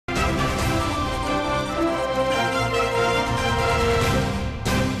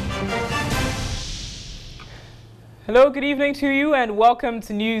Hello, good evening to you and welcome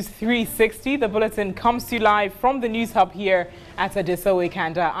to News 360. The bulletin comes to you live from the News Hub here at Adiso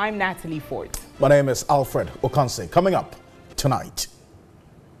Kanda. I'm Natalie Ford. My name is Alfred Okanse. Coming up tonight.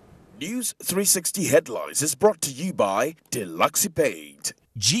 News 360 Headlines is brought to you by Deluxe Paid,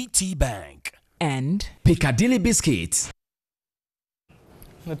 GT Bank, and Piccadilly Biscuits.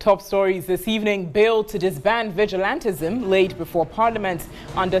 The top stories this evening: bill to disband vigilantism laid before Parliament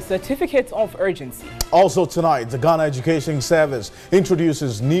under certificate of urgency. Also tonight, the Ghana Education Service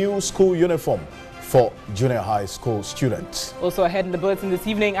introduces new school uniform for junior high school students. Also ahead in the bulletin this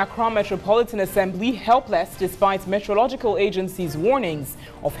evening, Accra Metropolitan Assembly helpless despite meteorological agencies' warnings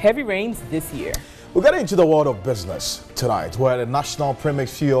of heavy rains this year. We'll get into the world of business tonight, where the National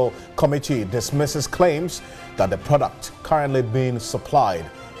Premix Fuel Committee dismisses claims that the product currently being supplied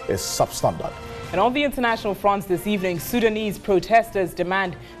is substandard. And on the international front this evening, Sudanese protesters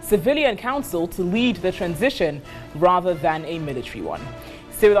demand civilian council to lead the transition rather than a military one.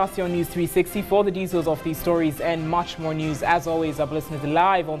 Stay with us here on News 360 for the details of these stories and much more news. As always, our listeners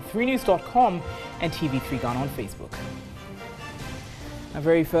live on 3news.com and TV3 Ghana on Facebook. Our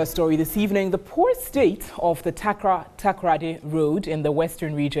very first story this evening: the poor state of the Takoradi Road in the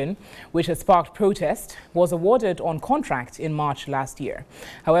western region, which has sparked protest, was awarded on contract in March last year.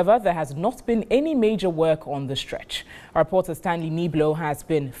 However, there has not been any major work on the stretch. Our reporter Stanley Niblo has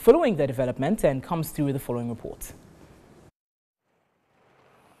been following the development and comes through with the following report.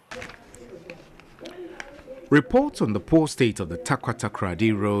 Reports on the poor state of the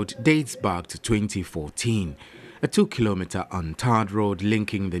Takoradi Road dates back to 2014. A 2-kilometer untarred road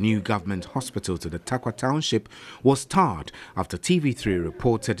linking the new government hospital to the Takwa township was tarred after TV3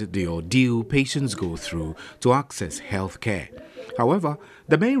 reported the ordeal patients go through to access health care. However,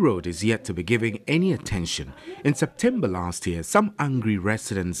 the main road is yet to be given any attention. In September last year, some angry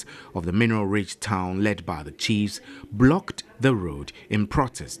residents of the mineral-rich town led by the chiefs blocked the road in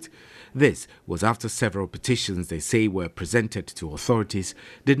protest. This was after several petitions they say were presented to authorities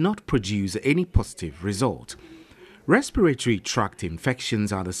did not produce any positive result. Respiratory tract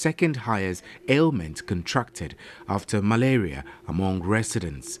infections are the second highest ailment contracted after malaria among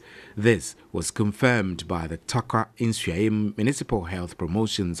residents. This was confirmed by the Takwa Inshuaim Municipal Health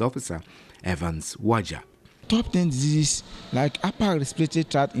Promotions Officer, Evans Waja. Top 10 diseases like upper respiratory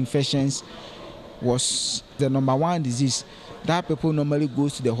tract infections was the number one disease that people normally go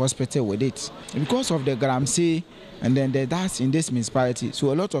to the hospital with it. Because of the Gramsay and then the dust in this municipality,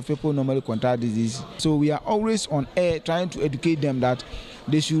 so a lot of people normally contract disease. So we are always on air trying to educate them that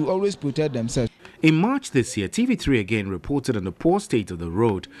they should always protect themselves. In March this year, TV3 again reported on the poor state of the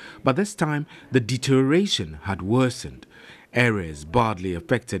road, but this time the deterioration had worsened. Areas badly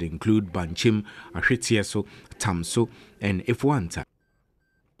affected include Banchim, Ahwetieso, Tamso, and Ifwanta.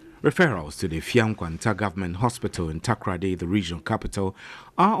 Referrals to the Fiankwanta Government Hospital in Takoradi, the regional capital,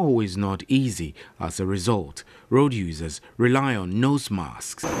 are always not easy. As a result, road users rely on nose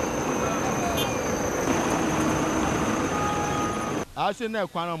masks.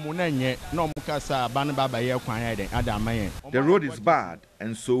 The road is bad,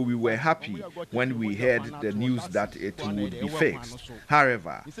 and so we were happy when we heard the news that it would be fixed.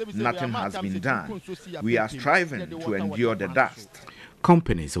 However, nothing has been done. We are striving to endure the dust.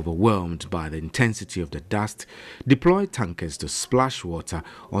 Companies, overwhelmed by the intensity of the dust, deploy tankers to splash water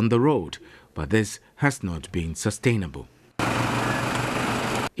on the road, but this has not been sustainable.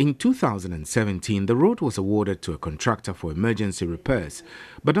 In 2017, the road was awarded to a contractor for emergency repairs,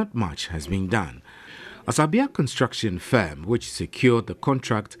 but not much has been done. Asabia construction firm, which secured the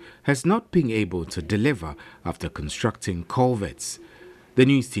contract, has not been able to deliver after constructing culverts. The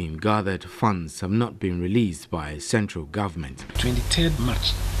news team gathered funds have not been released by central government. 23rd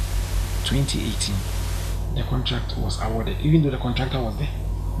March 2018, the contract was awarded, even though the contractor was there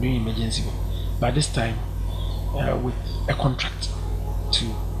doing emergency work. But this time, with a contract to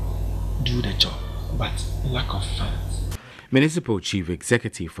do the job, but lack of funds. Municipal Chief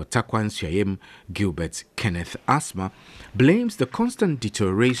Executive for Takwa Inshuaim, Gilbert Kenneth Asma, blames the constant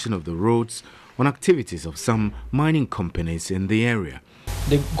deterioration of the roads on activities of some mining companies in the area.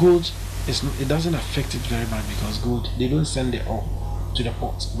 The gold, it doesn't affect it very much because gold, they don't send the ore to the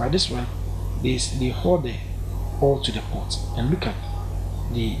port. But this one, they haul the ore to the port. And look at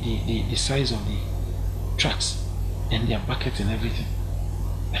the size of the trucks and their buckets and everything.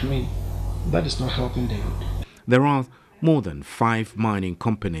 I mean, that is not helping the road. There are more than 5 mining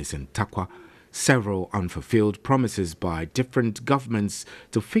companies in Takwa, Several unfulfilled promises by different governments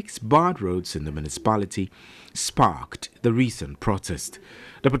to fix bad roads in the municipality sparked the recent protest.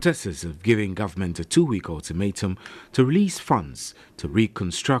 The protesters have given government a 2-week ultimatum to release funds to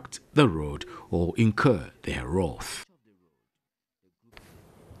reconstruct the road or incur their wrath.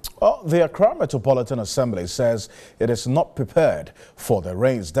 Well, the Accra Metropolitan Assembly says it is not prepared for the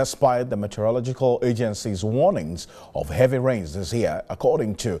rains despite the meteorological agency's warnings of heavy rains this year.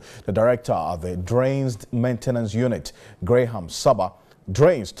 According to the director of the Drains Maintenance Unit, Graham Saba,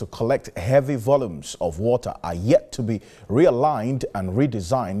 drains to collect heavy volumes of water are yet to be realigned and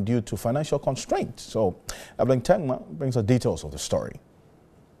redesigned due to financial constraints. So, Evelyn Tengma brings us details of the story.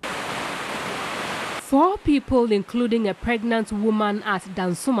 4 people, including a pregnant woman at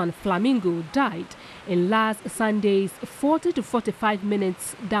Dansoman Flamingo, died in last Sunday's 40 to 45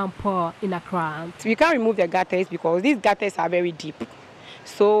 minutes downpour in Accra. We can't remove the gutters because these gutters are very deep.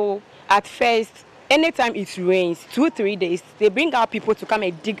 So at first, anytime it rains, 2-3 days, they bring out people to come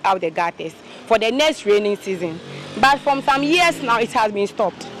and dig out the gutters for the next raining season. But from some years now, it has been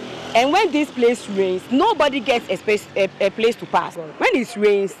stopped. And when this place rains, nobody gets a place to pass. When it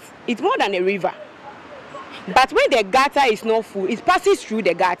rains, it's more than a river. But when the gutter is not full, it passes through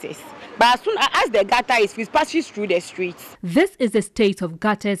the gutters. But as soon as the gutter is full, it passes through the streets. This is the state of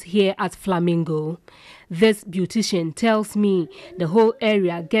gutters here at Flamingo. This beautician tells me the whole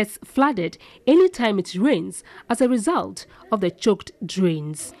area gets flooded anytime it rains as a result of the choked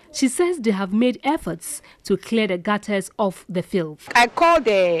drains. She says they have made efforts to clear the gutters of the filth. I called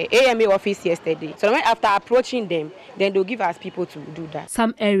the AMA office yesterday. So after approaching them, then they'll give us people to do that.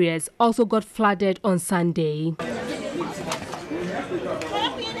 Some areas also got flooded on Sunday.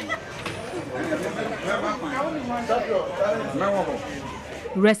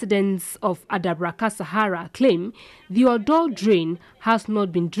 Residents of Adabraka Sahara claim the Odo drain has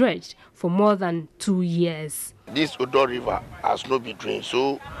not been dredged for more than 2 years. This Odo River has not been drained,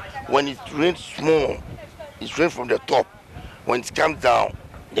 so when it rains small, it rains from the top. When it comes down,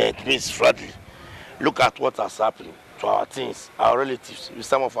 then it means flooding. Look at what has happened to our things, our relatives, with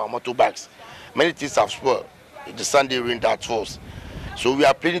some of our motorbikes. Many things have spoiled in the Sunday rain that falls. So we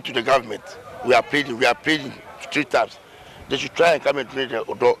are pleading to the government. We are pleading 3 times. They should try and come and drain the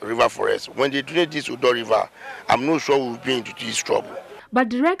Odo River for us. When they drain this Odo River, I'm not sure we'll be into this trouble. But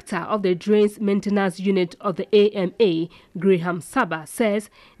director of the Drains Maintenance Unit of the AMA, Graham Saba, says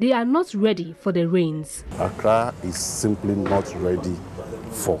they are not ready for the rains. Accra is simply not ready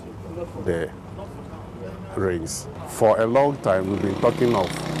for the rains. For a long time, we've been talking of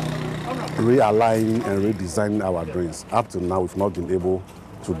realigning and redesigning our drains. Up to now, we've not been able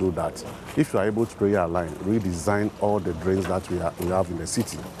to do that. If you are able to realign, redesign all the drains that we have in the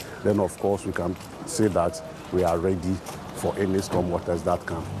city, then of course we can say that we are ready for any storm waters that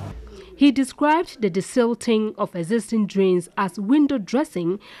come. He described the desilting of existing drains as window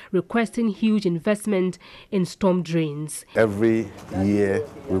dressing, requesting huge investment in storm drains. Every year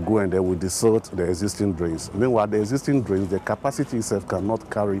we go and then we desilt the existing drains. Meanwhile, the existing drains, the capacity itself cannot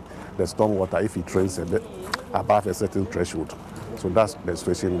carry the storm water if it rains above a certain threshold. So that's the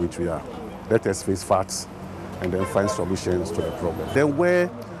situation in which we are. Let us face facts and then find solutions to the problem. Then where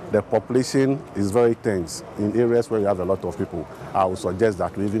the population is very tense, in areas where you have a lot of people, I would suggest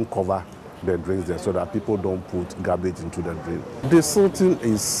that we even cover the drains there so that people don't put garbage into the drain. Desilting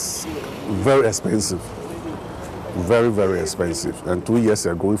is very expensive, very, very expensive. And 2 years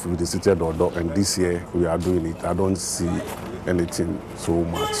ago, if we desilted Odo, and this year we are doing it, I don't see anything so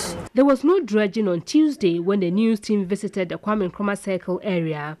much. There was no dredging on Tuesday when the news team visited the Kwame Nkrumah Circle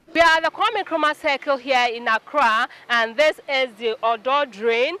area. We are at the Kwame Nkrumah Circle here in Accra, and this is the Odo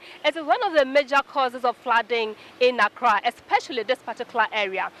drain. It is one of the major causes of flooding in Accra, especially this particular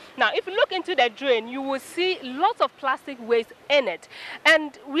area. Now, if you look into the drain, you will see lots of plastic waste in it.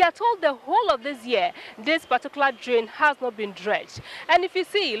 And we are told the whole of this year, this particular drain has not been dredged. And if you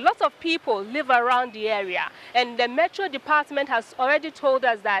see, lots of people live around the area, and the Metro Department has already told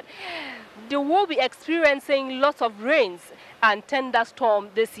us that they will be experiencing lots of rains and thunderstorms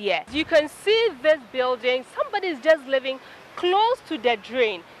this year. You can see this building, somebody is just living close to the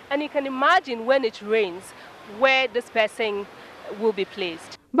drain, and you can imagine when it rains where this person will be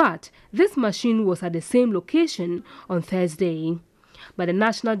placed. But this machine was at the same location on Thursday. But the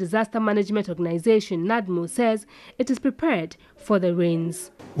National Disaster Management Organization, NADMO, says it is prepared for the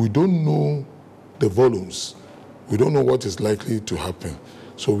rains. We don't know the volumes. We don't know what is likely to happen.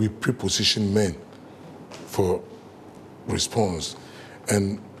 So we pre-position men for response.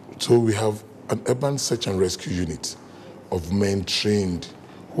 And so we have an urban search and rescue unit of men trained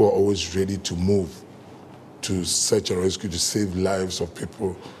who are always ready to move to search and rescue to save lives of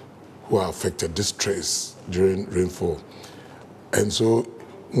people who are affected, distress during rainfall. And so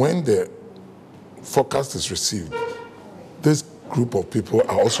when the forecast is received, this group of people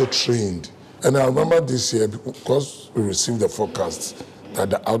are also trained. And I remember this year, because we received the forecast that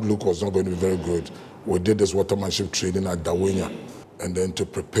the outlook was not going to be very good, we did this watermanship training at Dawenya, and then to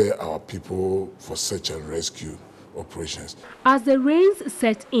prepare our people for search and rescue operations. As the rains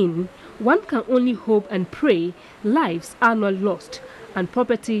set in, one can only hope and pray lives are not lost and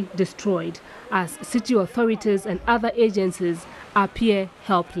property destroyed as city authorities and other agencies appear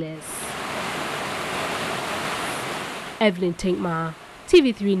helpless. Evelyn Tinkma,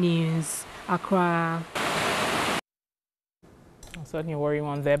 TV3 News, Accra. Certainly a worrying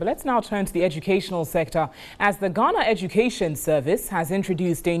one there. But let's now turn to the educational sector, as the Ghana Education Service has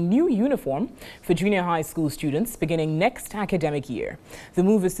introduced a new uniform for junior high school students beginning next academic year. The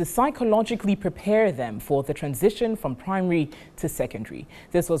move is to psychologically prepare them for the transition from primary to secondary.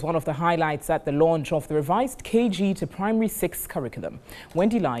 This was one of the highlights at the launch of the revised KG to Primary 6 curriculum.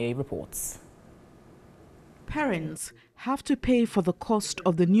 Wendy Laye reports. Parents have to pay for the cost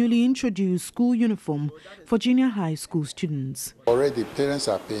of the newly introduced school uniform for junior high school students. Already parents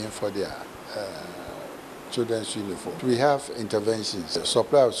are paying for their children's uniform. We have interventions,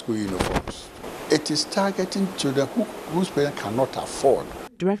 supply of school uniforms. It is targeting children whose parents cannot afford.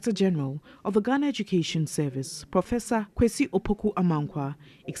 Director General of the Ghana Education Service, Professor Kwesi Opoku Amankwa,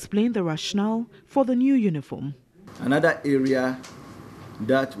 explained the rationale for the new uniform. Another area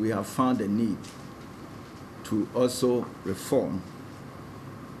that we have found a need to also reform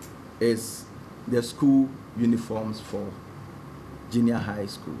is the school uniforms for junior high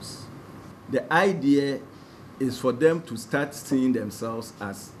schools. The idea is for them to start seeing themselves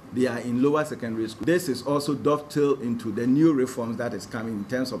as they are in lower secondary school. This is also dovetailed into the new reforms that is coming in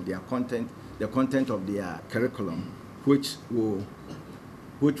terms of their content, the content of their curriculum, which will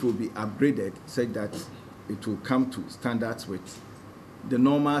be upgraded such that it will come to standards with the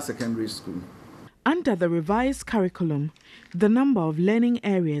normal secondary school. Under the revised curriculum, the number of learning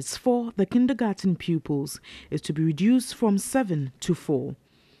areas for the kindergarten pupils is to be reduced from 7 to 4.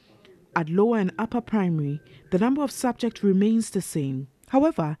 At lower and upper primary, the number of subjects remains the same.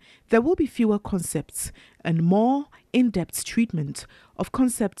 However, there will be fewer concepts and more in-depth treatment of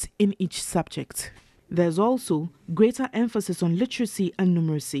concepts in each subject. There's also greater emphasis on literacy and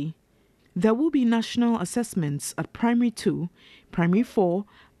numeracy. There will be national assessments at Primary 2, Primary 4,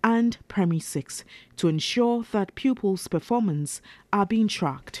 and Primary 6 to ensure that pupils' performance are being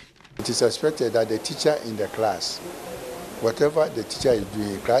tracked. It is expected that the teacher in the class, whatever the teacher is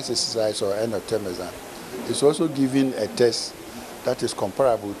doing, class exercise or end of term exam, is also giving a test that is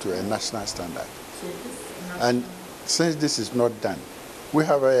comparable to a national standard. And since this is not done, we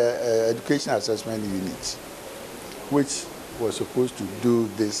have an education assessment unit which was supposed to do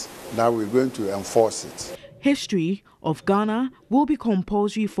this. Now we're going to enforce it. History of Ghana will be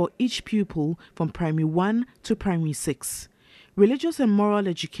compulsory for each pupil from Primary 1 to Primary 6. Religious and moral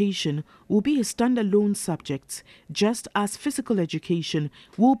education will be a standalone subject, just as physical education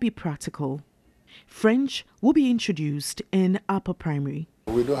will be practical. French will be introduced in upper primary.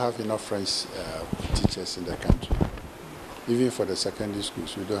 We don't have enough French teachers in the country. Even for the secondary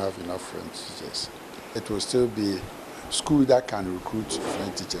schools, we don't have enough French teachers. It will still be schools that can recruit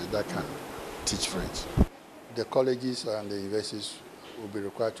French teachers, that can teach French. The colleges and the universities will be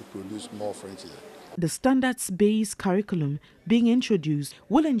required to produce more French teachers. The standards-based curriculum being introduced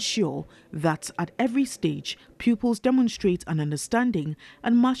will ensure that at every stage, pupils demonstrate an understanding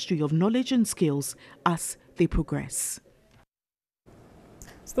and mastery of knowledge and skills as they progress.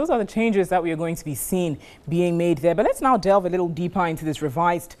 So those are the changes that we are going to be seeing being made there. But let's now delve a little deeper into this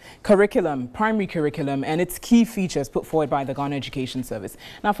revised curriculum, primary curriculum, and its key features put forward by the Ghana Education Service.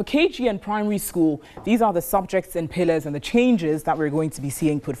 Now, for KG and primary school, these are the subjects and pillars and the changes that we're going to be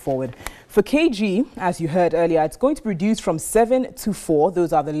seeing put forward. For KG, as you heard earlier, it's going to be reduced from 7 to 4.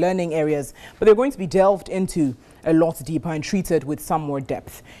 Those are the learning areas, but they're going to be delved into a lot deeper and treated with some more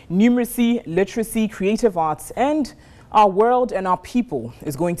depth. Numeracy, literacy, creative arts, and our world and our people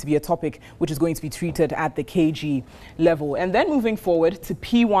is going to be a topic which is going to be treated at the KG level. And then moving forward to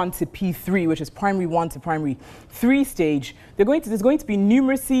P1 to P3, which is primary 1 to primary 3 stage, there's going to be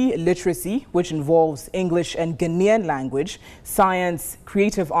numeracy, literacy, which involves English and Ghanaian language, science,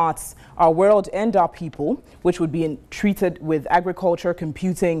 creative arts, our world and our people, which would be treated with agriculture,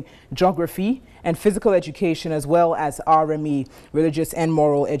 computing, geography, and physical education, as well as RME, religious and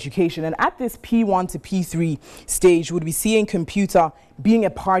moral education. And at this P1 to P3 stage, we'd be seeing computer being a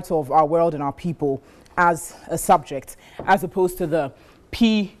part of our world and our people as a subject, as opposed to the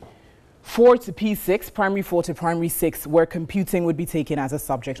 4 to P6, primary 4 to primary 6, where computing would be taken as a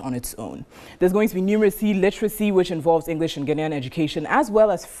subject on its own. There's going to be numeracy, literacy, which involves English and Ghanaian education, as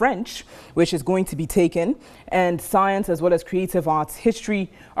well as French, which is going to be taken, and science, as well as creative arts,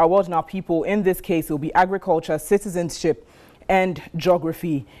 history, our world and our people. In this case, it will be agriculture, citizenship, and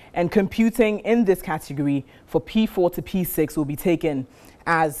geography. And computing in this category for P4 to P6 will be taken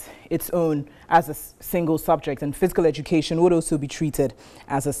as its own, as a single subject, and physical education would also be treated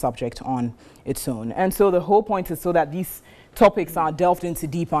as a subject on its own. And so the whole point is so that these topics are delved into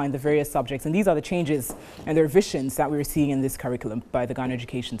deeper in the various subjects, and these are the changes and the revisions that we're seeing in this curriculum by the Ghana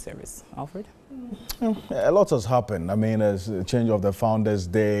Education Service. Alfred? A lot has happened. I mean, there's a change of the Founders'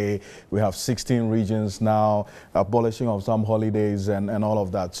 Day. We have 16 regions now, abolishing of some holidays and all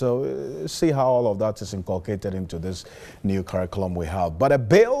of that. So see how all of that is inculcated into this new curriculum we have. But a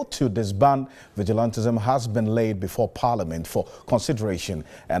bill to disband vigilantism has been laid before Parliament for consideration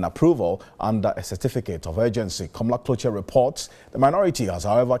and approval under a certificate of urgency. Kamla Clocher reports the minority has,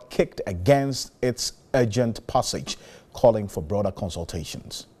 however, kicked against its urgent passage, calling for broader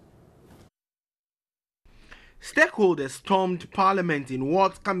consultations. Stakeholders stormed Parliament in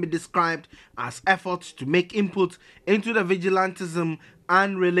what can be described as efforts to make input into the Vigilantism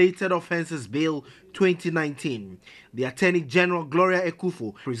and Related Offences Bill 2019. The Attorney General Gloria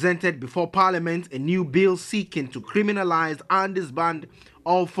Ekufo presented before Parliament a new bill seeking to criminalize and disband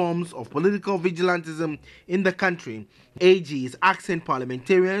all forms of political vigilantism in the country. AG is asking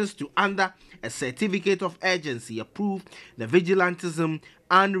parliamentarians to, under a certificate of urgency, approve the Vigilantism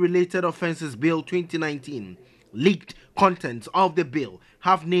and Related Offences Bill 2019. Leaked contents of the bill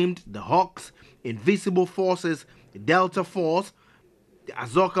have named the Hawks, Invisible Forces, Delta Force, the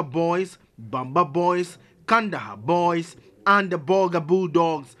Azoka Boys, Bamba Boys, Kandahar Boys, and the Bolga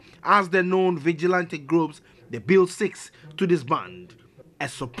Bulldogs as the known vigilante groups the bill seeks to disband. A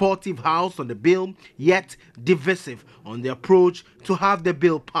supportive house on the bill, yet divisive on the approach to have the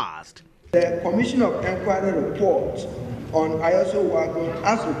bill passed. The Commission of Inquiry report on ISO wagon,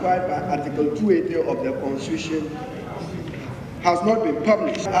 as required by Article 280 of the Constitution, has not been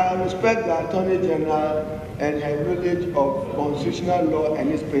published. I respect the Attorney General and her knowledge of constitutional law and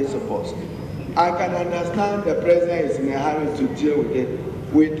its principles. I can understand the President is in a hurry to deal with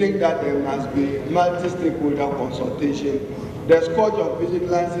it. We think that there must be multi-stakeholder consultation. The scourge of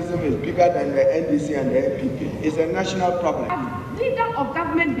vigilantism is bigger than the NDC and the NPP. It's a national problem. As leader of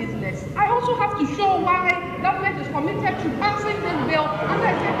government business, I also have to show why government is committed to passing this bill under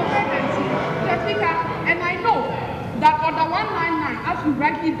a state of emergency. Mr. Speaker, and I know that Order 199, as you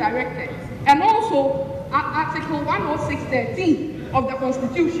rightly directed, and also Article 106(13) of the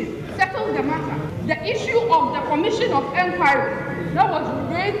Constitution settles the matter. The issue of the Commission of Inquiry that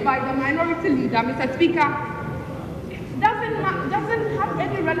was raised by the minority leader, Mr. Speaker, doesn't have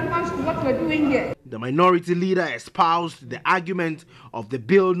any relevance to what we're doing here. The minority leader espoused the argument of the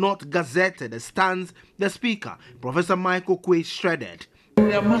bill not gazetted, a stance the Speaker, Professor Michael Quay, shredded.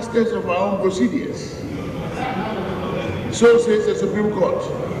 We are masters of our own procedures. So says the Supreme Court.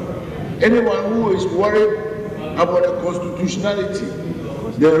 Anyone who is worried about the constitutionality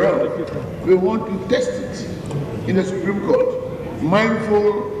thereof, we want to test it in the Supreme Court,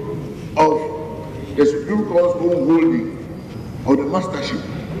 mindful of the Supreme Court's own holding of the mastership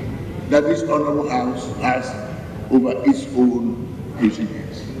that this honorable house has over its own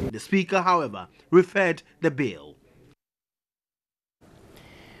procedures. The Speaker, however, referred the bill.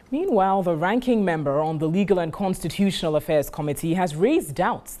 Meanwhile, the ranking member on the Legal and Constitutional Affairs Committee has raised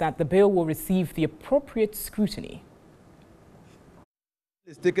doubts that the bill will receive the appropriate scrutiny.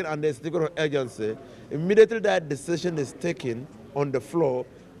 It's taken under a state of urgency. Immediately that decision is taken on the floor,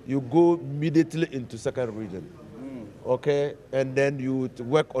 you go immediately into second reading. Okay, and then you would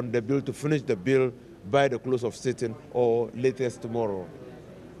work on the bill to finish the bill by the close of sitting or latest tomorrow.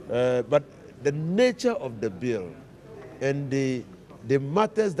 But the nature of the bill and the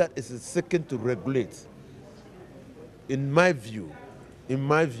matters that it is seeking to regulate, in my view,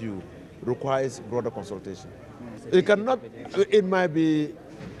 requires broader consultation. It might be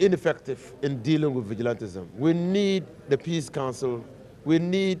ineffective in dealing with vigilantism. We need the Peace Council. We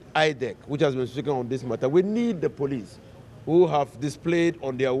need IDEC, which has been speaking on this matter. We need the police, who have displayed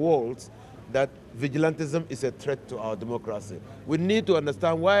on their walls that vigilantism is a threat to our democracy. We need to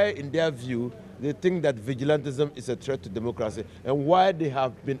understand why, in their view, they think that vigilantism is a threat to democracy and why they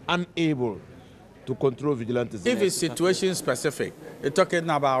have been unable to control vigilantism. If it's situation specific, you're talking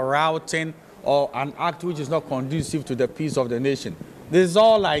about routing or an act which is not conducive to the peace of the nation. This is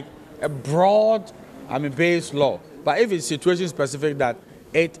all like a broad, based law. But if it's situation specific that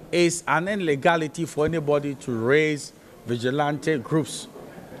it is an illegality for anybody to raise vigilante groups,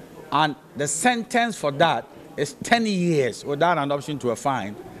 and the sentence for that is 10 years without an option to a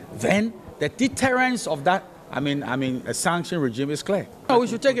fine, then the deterrence of that, a sanction regime is clear. No, we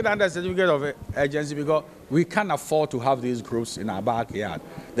should take it under certificate of urgency because we can't afford to have these groups in our backyard.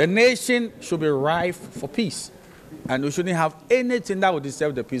 The nation should be rife for peace, and we shouldn't have anything that would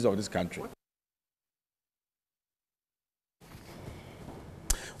disturb the peace of this country.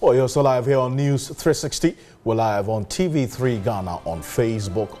 Well, you're also live here on NEWS360. We're live on TV3 Ghana, on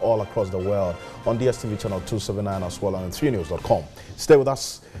Facebook, all across the world, on DSTV channel 279 as well, and on 3news.com. Stay with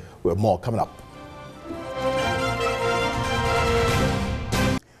us. We have more coming up.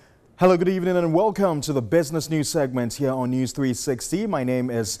 Hello, good evening, and welcome to the business news segment here on NEWS360. My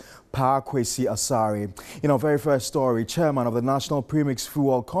name is Pa Kwesi Asari. In our very first story, Chairman of the National Premix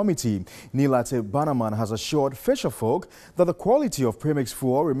Fuel Committee, Nilate Banaman, has assured fisherfolk that the quality of premix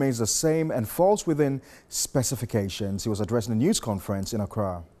fuel remains the same and falls within specifications. He was addressing a news conference in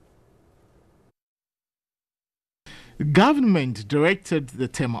Accra. Government directed the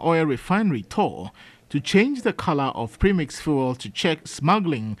Tema Oil Refinery TOR to change the color of premix fuel to check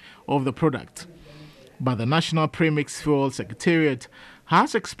smuggling of the product. But the National Premix Fuel Secretariat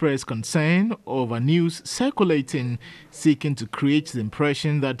has expressed concern over news circulating seeking to create the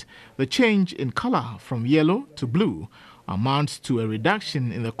impression that the change in color from yellow to blue amounts to a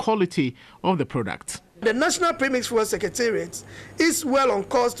reduction in the quality of the product. The National Premix Fuel Secretariat is well on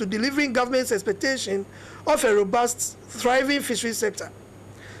course to delivering government's expectation of a robust, thriving fisheries sector.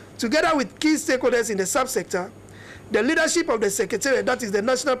 Together with key stakeholders in the subsector, the leadership of the Secretariat, that is the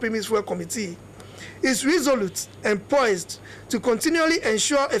National Premix Fuel Committee, is resolute and poised to continually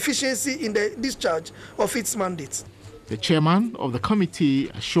ensure efficiency in the discharge of its mandate. The chairman of the committee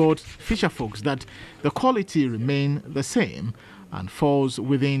assured fisherfolks that the quality remains the same and falls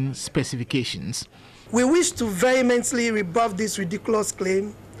within specifications. We wish to vehemently rebuff this ridiculous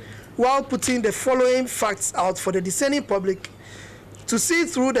claim while putting the following facts out for the discerning public to see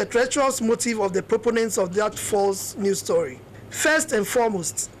through the treacherous motive of the proponents of that false news story. First and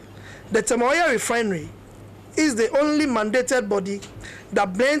foremost, the Tema Oil Refinery is the only mandated body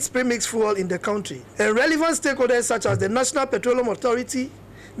that blends premix fuel in the country. And relevant stakeholders such as the National Petroleum Authority,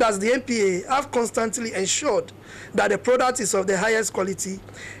 that's the NPA, have constantly ensured that the product is of the highest quality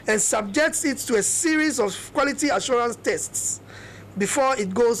and subjects it to a series of quality assurance tests before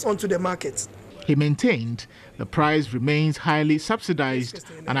it goes onto the market. He maintained the price remains highly subsidized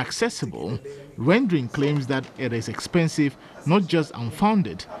and accessible, rendering claims that it is expensive not just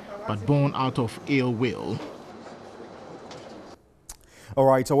unfounded, but born out of ill will. All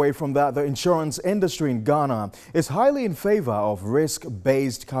right, away from that, the insurance industry in Ghana is highly in favor of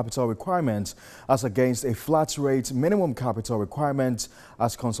risk-based capital requirements as against a flat-rate minimum capital requirement,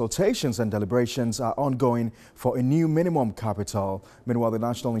 as consultations and deliberations are ongoing for a new minimum capital. Meanwhile, the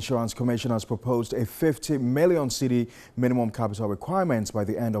National Insurance Commission has proposed a 50 million cedi minimum capital requirement by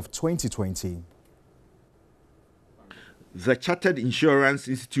the end of 2020. The Chartered Insurance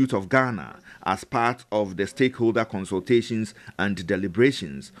Institute of Ghana, as part of the stakeholder consultations and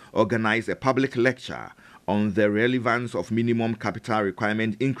deliberations, organized a public lecture on the relevance of minimum capital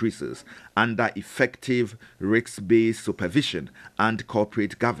requirement increases under effective risk-based supervision and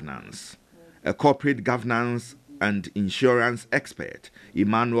corporate governance. A corporate governance and insurance expert,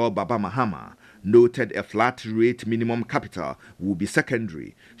 Emmanuel Baba Mahama, noted a flat rate minimum capital will be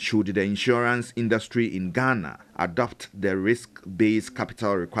secondary should the insurance industry in Ghana adopt the risk-based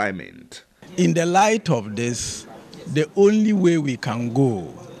capital requirement. In the light of this, the only way we can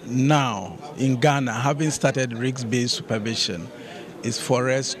go now in Ghana, having started risk-based supervision, is for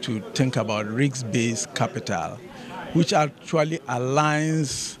us to think about risk-based capital, which actually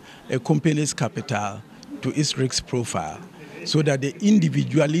aligns a company's capital to its risk profile, so that the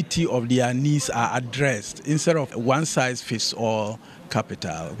individuality of their needs are addressed instead of one-size-fits-all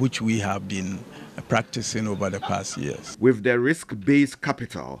capital, which we have been practicing over the past years. With the risk-based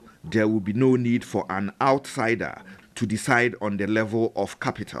capital, there will be no need for an outsider to decide on the level of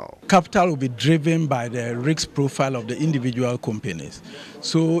capital. Capital will be driven by the risk profile of the individual companies.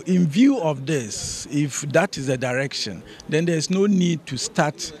 So in view of this, if that is the direction, then there's no need to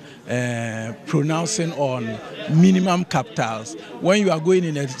start pronouncing on minimum capitals when you are going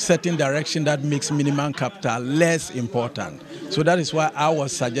in a certain direction that makes minimum capital less important. So that is why I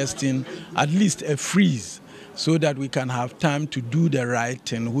was suggesting at least a freeze so that we can have time to do the right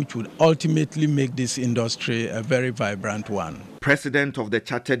thing, which would ultimately make this industry a very vibrant one. President of the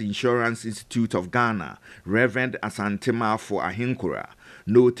Chartered Insurance Institute of Ghana, Reverend Asante Mafo Ahinkura,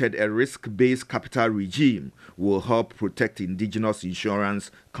 noted a risk-based capital regime will help protect indigenous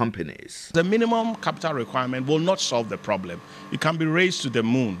insurance companies. The minimum capital requirement will not solve the problem. It can be raised to the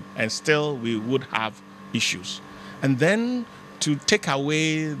moon and still we would have issues. And then to take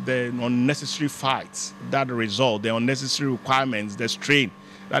away the unnecessary fights that result, the unnecessary requirements, the strain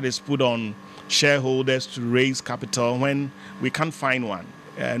that is put on shareholders to raise capital when we can't find one.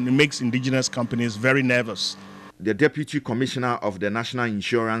 And it makes indigenous companies very nervous. The Deputy Commissioner of the National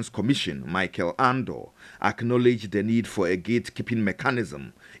Insurance Commission, Michael Andor, acknowledged the need for a gatekeeping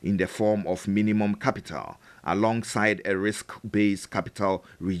mechanism in the form of minimum capital alongside a risk-based capital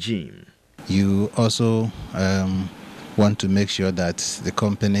regime. You also want to make sure that the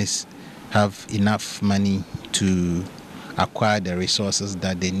companies have enough money to acquire the resources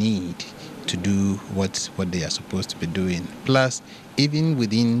that they need to do what they are supposed to be doing. Plus, even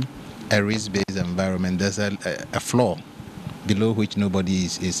within a risk-based environment, there's a floor below which nobody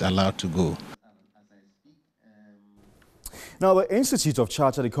is allowed to go. Now, the Institute of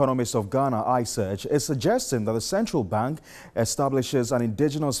Chartered Economists of Ghana, ICERG, is suggesting that the central bank establishes an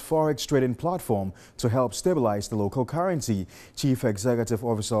indigenous forex trading platform to help stabilize the local currency. Chief Executive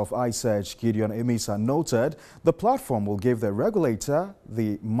Officer of ICERG, Gideon Emisa, noted the platform will give the regulator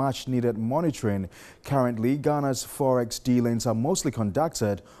the much-needed monitoring. Currently, Ghana's forex dealings are mostly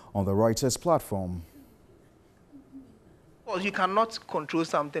conducted on the Reuters platform. Well, you cannot control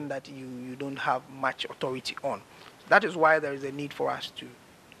something that you don't have much authority on. That is why there is a need for us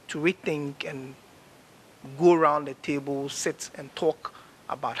to rethink and go around the table, sit and talk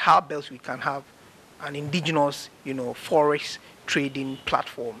about how best we can have an indigenous, forex trading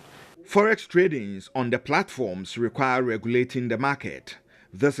platform. Forex tradings on the platforms require regulating the market.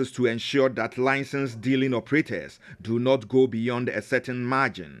 This is to ensure that licensed dealing operators do not go beyond a certain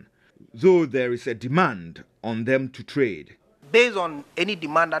margin, though there is a demand on them to trade. Based on any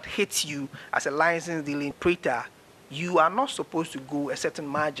demand that hits you as a licensed dealing operator, you are not supposed to go a certain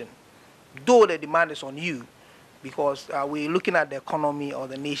margin, though the demand is on you, because we're looking at the economy or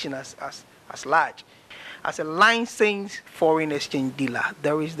the nation as large. As a licensed foreign exchange dealer,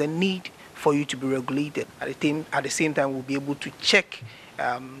 there is the need for you to be regulated. At the same time, we'll be able to check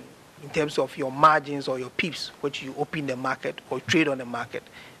in terms of your margins or your pips, which you open the market or trade on the market,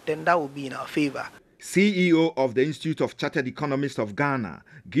 then that will be in our favor. CEO of the Institute of Chartered Economists of Ghana,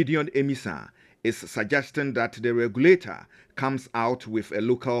 Gideon Emisa, is suggesting that the regulator comes out with a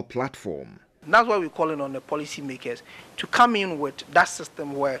local platform. And that's why we're calling on the policymakers to come in with that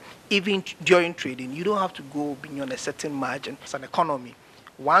system where even during trading, you don't have to go beyond a certain margin as an economy.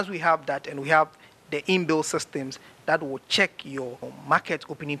 Once we have that and we have the inbuilt systems that will check your market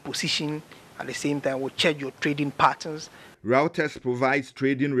opening position, at the same time will check your trading patterns. Reuters provides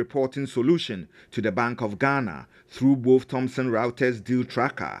trading reporting solution to the Bank of Ghana through both Thomson Reuters Deal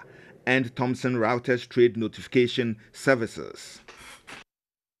Tracker and Thomson Reuters Trade Notification Services.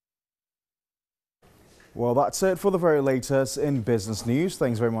 Well, that's it for the very latest in business news.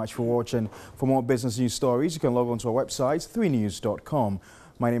 Thanks very much for watching. For more business news stories, you can log on to our website, 3news.com.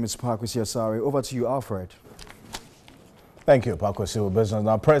 My name is Pakwesi Asari. Over to you, Alfred. Thank you, Pakwesi Business.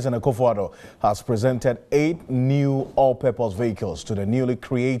 Now, President Akufo-Addo has presented 8 new all-purpose vehicles to the newly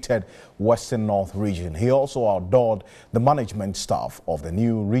created Western North region. He also adored the management staff of the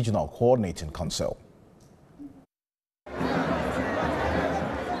new Regional Coordinating Council.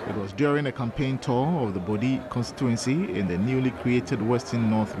 It was during a campaign tour of the Bodi constituency in the newly created Western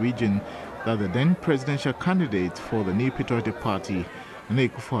North region that the then presidential candidate for the New Patriotic Party, Nana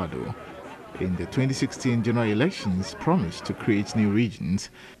Akufo-Addo, in the 2016 general elections promised to create new regions.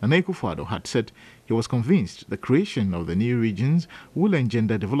 Nana Akufo-Addo had said he was convinced the creation of the new regions will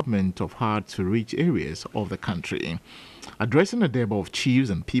engender development of hard-to-reach areas of the country. Addressing a debate of chiefs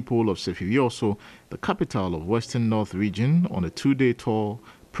and people of Sefivioso, the capital of Western North region, on a 2-day tour,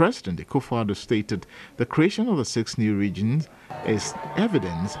 President Akufo-Addo stated the creation of the 6 new regions is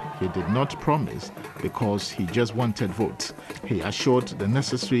evidence he did not promise because he just wanted votes. He assured the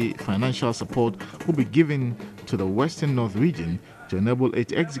necessary financial support will be given to the Western North region to enable it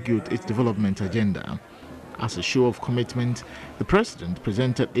to execute its development agenda. As a show of commitment, the President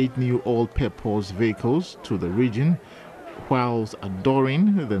presented 8 new all-purpose vehicles to the region whilst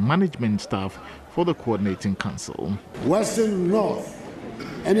adoring the management staff for the Coordinating Council. Western North,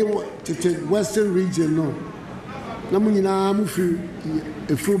 anyway, to Western region, no. Namuna mufi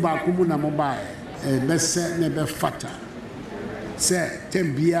efuba kumu na mobile bese nebe fata se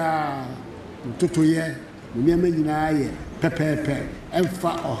tembia totoye nneɛma nyinaa yɛ pɛpɛɛpɛ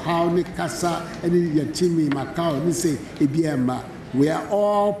ɛmfa ɔhaw ne kasa ɛne yɛtimi Macau ne sɛ ebi ɛmma. We are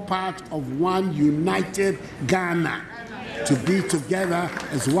all part of one united Ghana to be together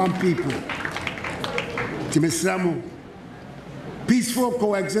as one people. Timisramu, peaceful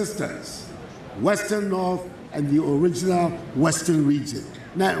coexistence, Western North and the original Western region.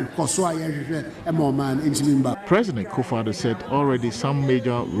 President Kufuor said already some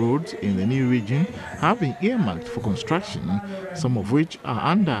major roads in the new region have been earmarked for construction, some of which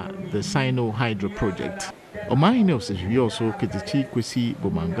are under the Sino Hydro project. Omani NEWS360 also Ketichi Kwesi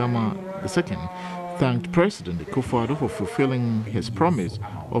Bomangama II thanked President Kufuor for fulfilling his promise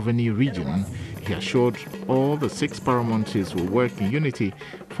of a new region. He assured all the 6 paramountries will work in unity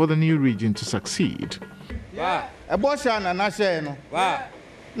for the new region to succeed.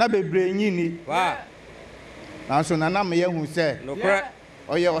 Na bebre nyini wa nanso nana me yehu se nokre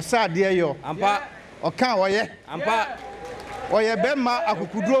oye osade yo ampa oka oye ampa oye bema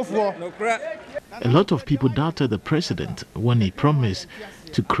akukudrofo nokre. A lot of people doubted the president when he promised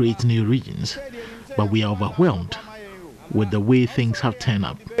to create new regions, but we are overwhelmed with the way things have turned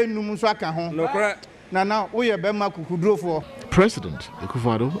up. President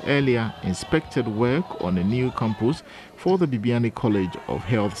Kufuor earlier inspected work on a new campus for the Bibiani College of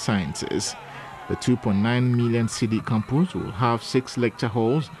Health Sciences. The 2.9 million city campus will have 6 lecture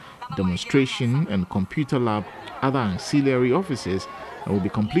halls, demonstration and computer lab, other ancillary offices, and will be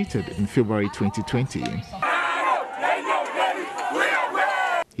completed in February 2020.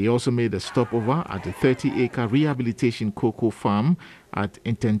 He also made a stopover at the 30-acre rehabilitation cocoa farm at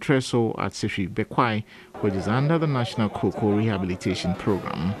Intentreso at Seshi Bekwai, which is under the National Cocoa Rehabilitation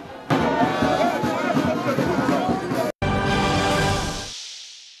Program.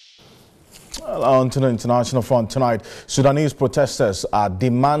 On to the international front tonight, Sudanese protesters are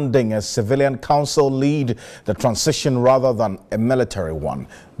demanding a civilian council lead the transition rather than a military one.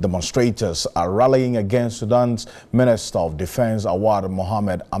 Demonstrators are rallying against Sudan's Minister of Defense, Awad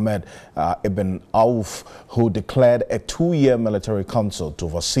Mohammed Ahmed Ibn Auf, who declared a 2-year military council to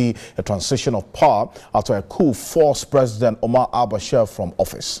oversee a transition of power after a coup forced President Omar al-Bashir from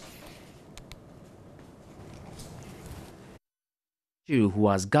office. Who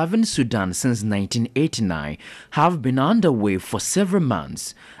has governed Sudan since 1989 have been underway for several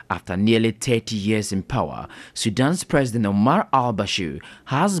months. After nearly 30 years in power, Sudan's President Omar al-Bashir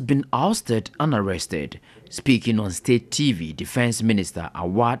has been ousted and arrested. Speaking on state TV, Defense Minister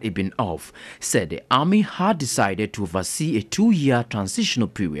Awad Ibn Auf said the army had decided to oversee a 2-year transitional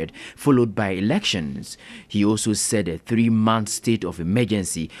period followed by elections. He also said a 3-month state of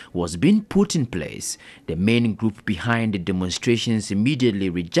emergency was being put in place. The main group behind the demonstrations immediately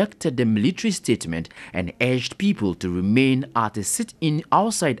rejected the military statement and urged people to remain at a sit-in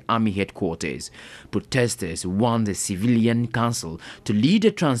outside army headquarters. Protesters want the civilian council to lead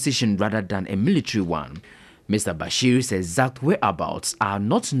a transition rather than a military one. Mr. Bashir's exact whereabouts are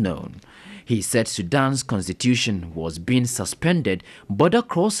not known. He said Sudan's constitution was being suspended, border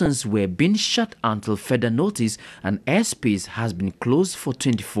crossings were being shut until further notice, and airspace has been closed for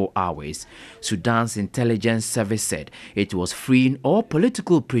 24 hours. Sudan's intelligence service said it was freeing all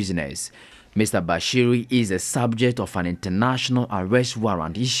political prisoners. Mr. Bashir is the subject of an international arrest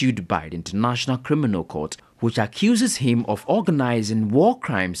warrant issued by the International Criminal Court, which accuses him of organizing war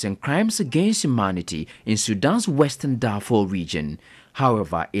crimes and crimes against humanity in Sudan's western Darfur region.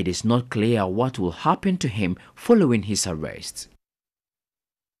 However, it is not clear what will happen to him following his arrest.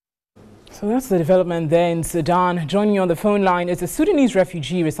 So that's the development there in Sudan. Joining me on the phone line is a Sudanese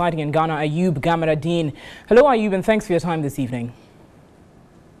refugee residing in Ghana, Ayub Gamaradeen. Hello, Ayub, and thanks for your time this evening.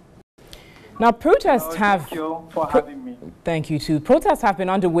 Now, protests have... Thank you for having me. Thank you, too. Protests have been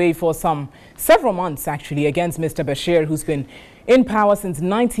underway for several months, actually, against Mr. Bashir, who's been in power since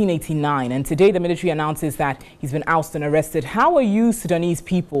 1989. And today, the military announces that he's been ousted and arrested. How are you, Sudanese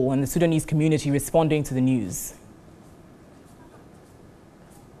people and the Sudanese community, responding to the news?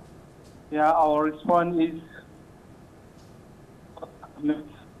 Yeah, our response is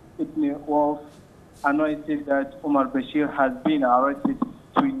it was anointed that Omar Bashir has been arrested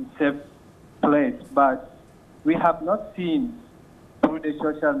to safe place, but we have not seen through the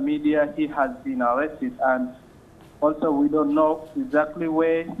social media he has been arrested, and also we don't know exactly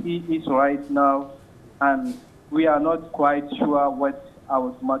where he is right now, and we are not quite sure what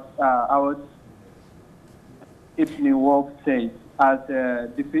our Ibn Wolf says as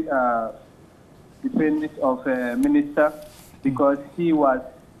a defense of a minister, because he was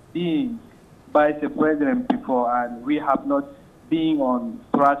being vice president before, and we have not been on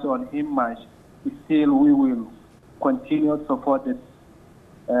trust on him much. Still, we will continue to support the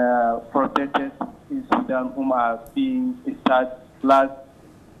protesters in Sudan whom are being started last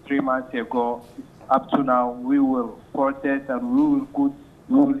 3 months ago. Up to now, we will protest and we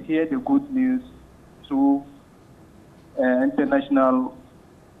will hear the good news through international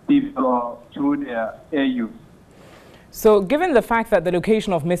people or through the AU. So given the fact that the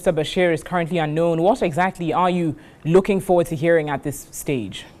location of Mr. Bashir is currently unknown, what exactly are you looking forward to hearing at this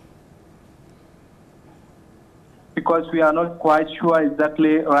stage? Because we are not quite sure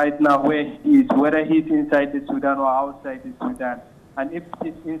exactly right now where he is, whether he's inside the Sudan or outside the Sudan. And if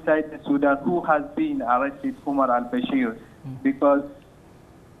he's inside the Sudan, who has been arrested, Omar al-Bashir? Because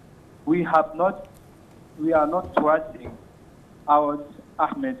we are not trusting our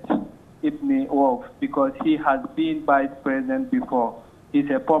Ahmed Ibn Auf because he has been vice president before. He's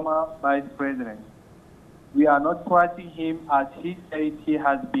a former vice president. We are not trusting him as he said he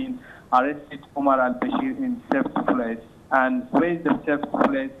has been arrested Omar al-Bashir in safe place. And where the safe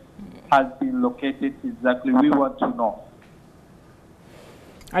place has been located exactly, we want to know.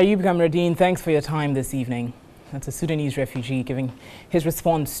 Ayub Kamruddin, thanks for your time this evening. That's a Sudanese refugee giving his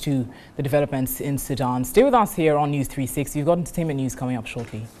response to the developments in Sudan. Stay with us here on News 360. We've got entertainment news coming up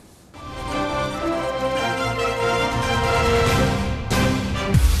shortly.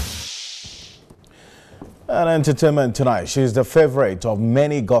 And entertainment tonight, she's the favorite of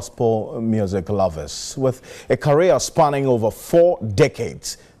many gospel music lovers. With a career spanning over 4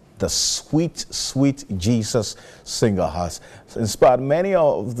 decades, the sweet, sweet Jesus singer has inspired many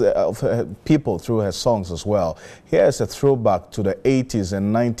of her people through her songs as well. Here's a throwback to the 80s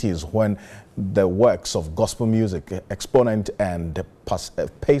and 90s when the works of gospel music exponent and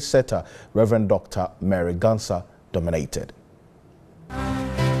pace setter Reverend Dr. Mary Gansa dominated.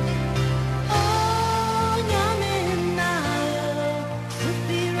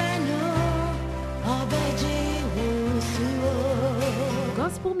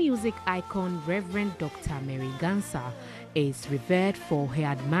 Gospel music icon Reverend Dr. Mary Gansa is revered for her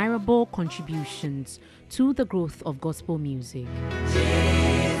admirable contributions to the growth of gospel music.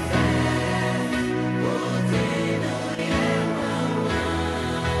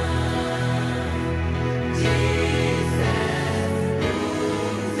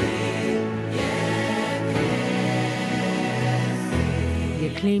 The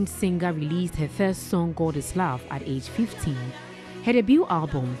acclaimed singer released her first song, God is Love, at age 15. Her debut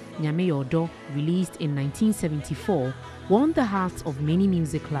album, Nyame Yodo, released in 1974, won the hearts of many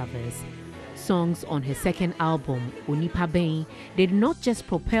music lovers. Songs on her second album, Onipa Bain, did not just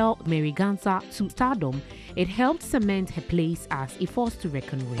propel Mary Gansa to stardom, it helped cement her place as a force to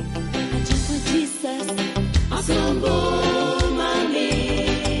reckon with.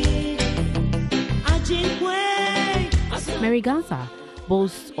 Mary Gansa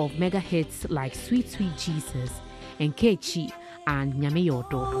boasts of mega hits like Sweet Sweet Jesus, Nkechi, and Nyame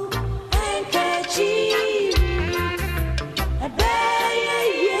Yodo.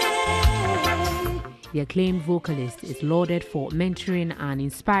 The acclaimed vocalist is lauded for mentoring and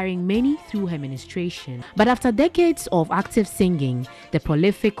inspiring many through her ministration. But after decades of active singing, the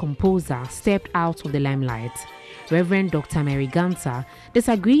prolific composer stepped out of the limelight. Reverend Dr. Mary Gansa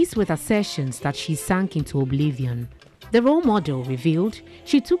disagrees with assertions that she sank into oblivion. The role model revealed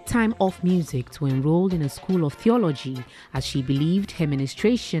she took time off music to enroll in a school of theology as she believed her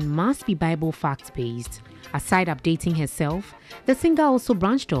ministration must be Bible fact-based. Aside updating herself, the singer also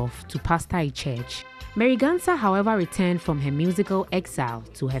branched off to pastor a church. Mary Gansa, however, returned from her musical exile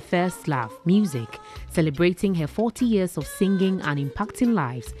to her first love, music, celebrating her 40 years of singing and impacting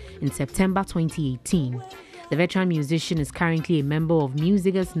lives in September 2018. The veteran musician is currently a member of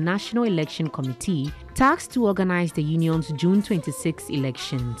Musica's National Election Committee, tasked to organize the union's June 26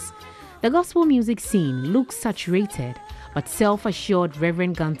 elections. The gospel music scene looks saturated, but self-assured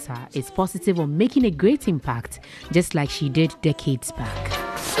Reverend Gansa is positive on making a great impact, just like she did decades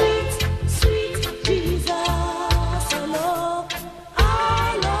back. Sweet, sweet Jesus,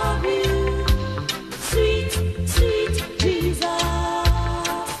 I love you. Sweet, sweet Jesus.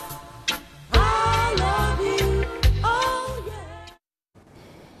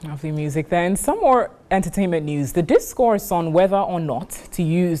 Lovely music there. And some more entertainment news. The discourse on whether or not to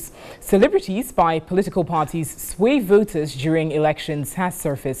use celebrities by political parties sway voters during elections has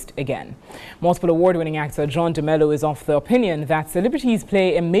surfaced again. Multiple award-winning actor John DeMello is of the opinion that celebrities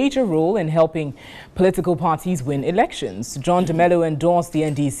play a major role in helping political parties win elections. John DeMello endorsed the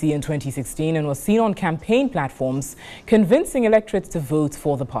NDC in 2016 and was seen on campaign platforms convincing electorates to vote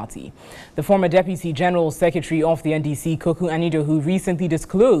for the party. The former Deputy General Secretary of the NDC, Koku Anido, who recently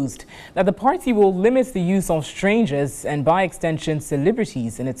disclosed that the party will limit limits the use of strangers and, by extension,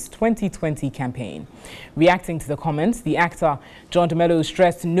 celebrities in its 2020 campaign. Reacting to the comments, the actor John DeMello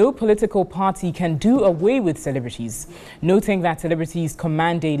stressed no political party can do away with celebrities, noting that celebrities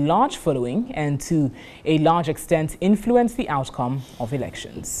command a large following and to a large extent influence the outcome of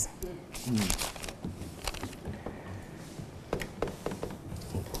elections.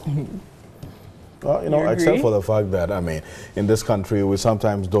 Well, except for the fact that, I mean, in this country, we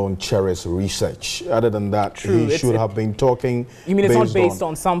sometimes don't cherish research. Other than that, he should have been talking. You mean it's not based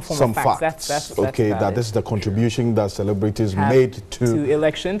on some form of facts? That's okay, that this is the contribution that celebrities made to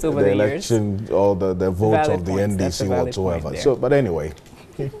elections over the years. Or the votes of the NDC whatsoever. So, but anyway,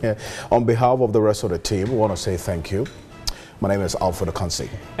 on behalf of the rest of the team, we want to say thank you. My name is Alfred Akansi.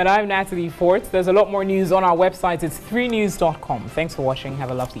 And I'm Natalie Fort. There's a lot more news on our website. It's 3news.com. Thanks for watching.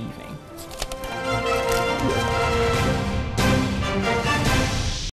 Have a lovely evening.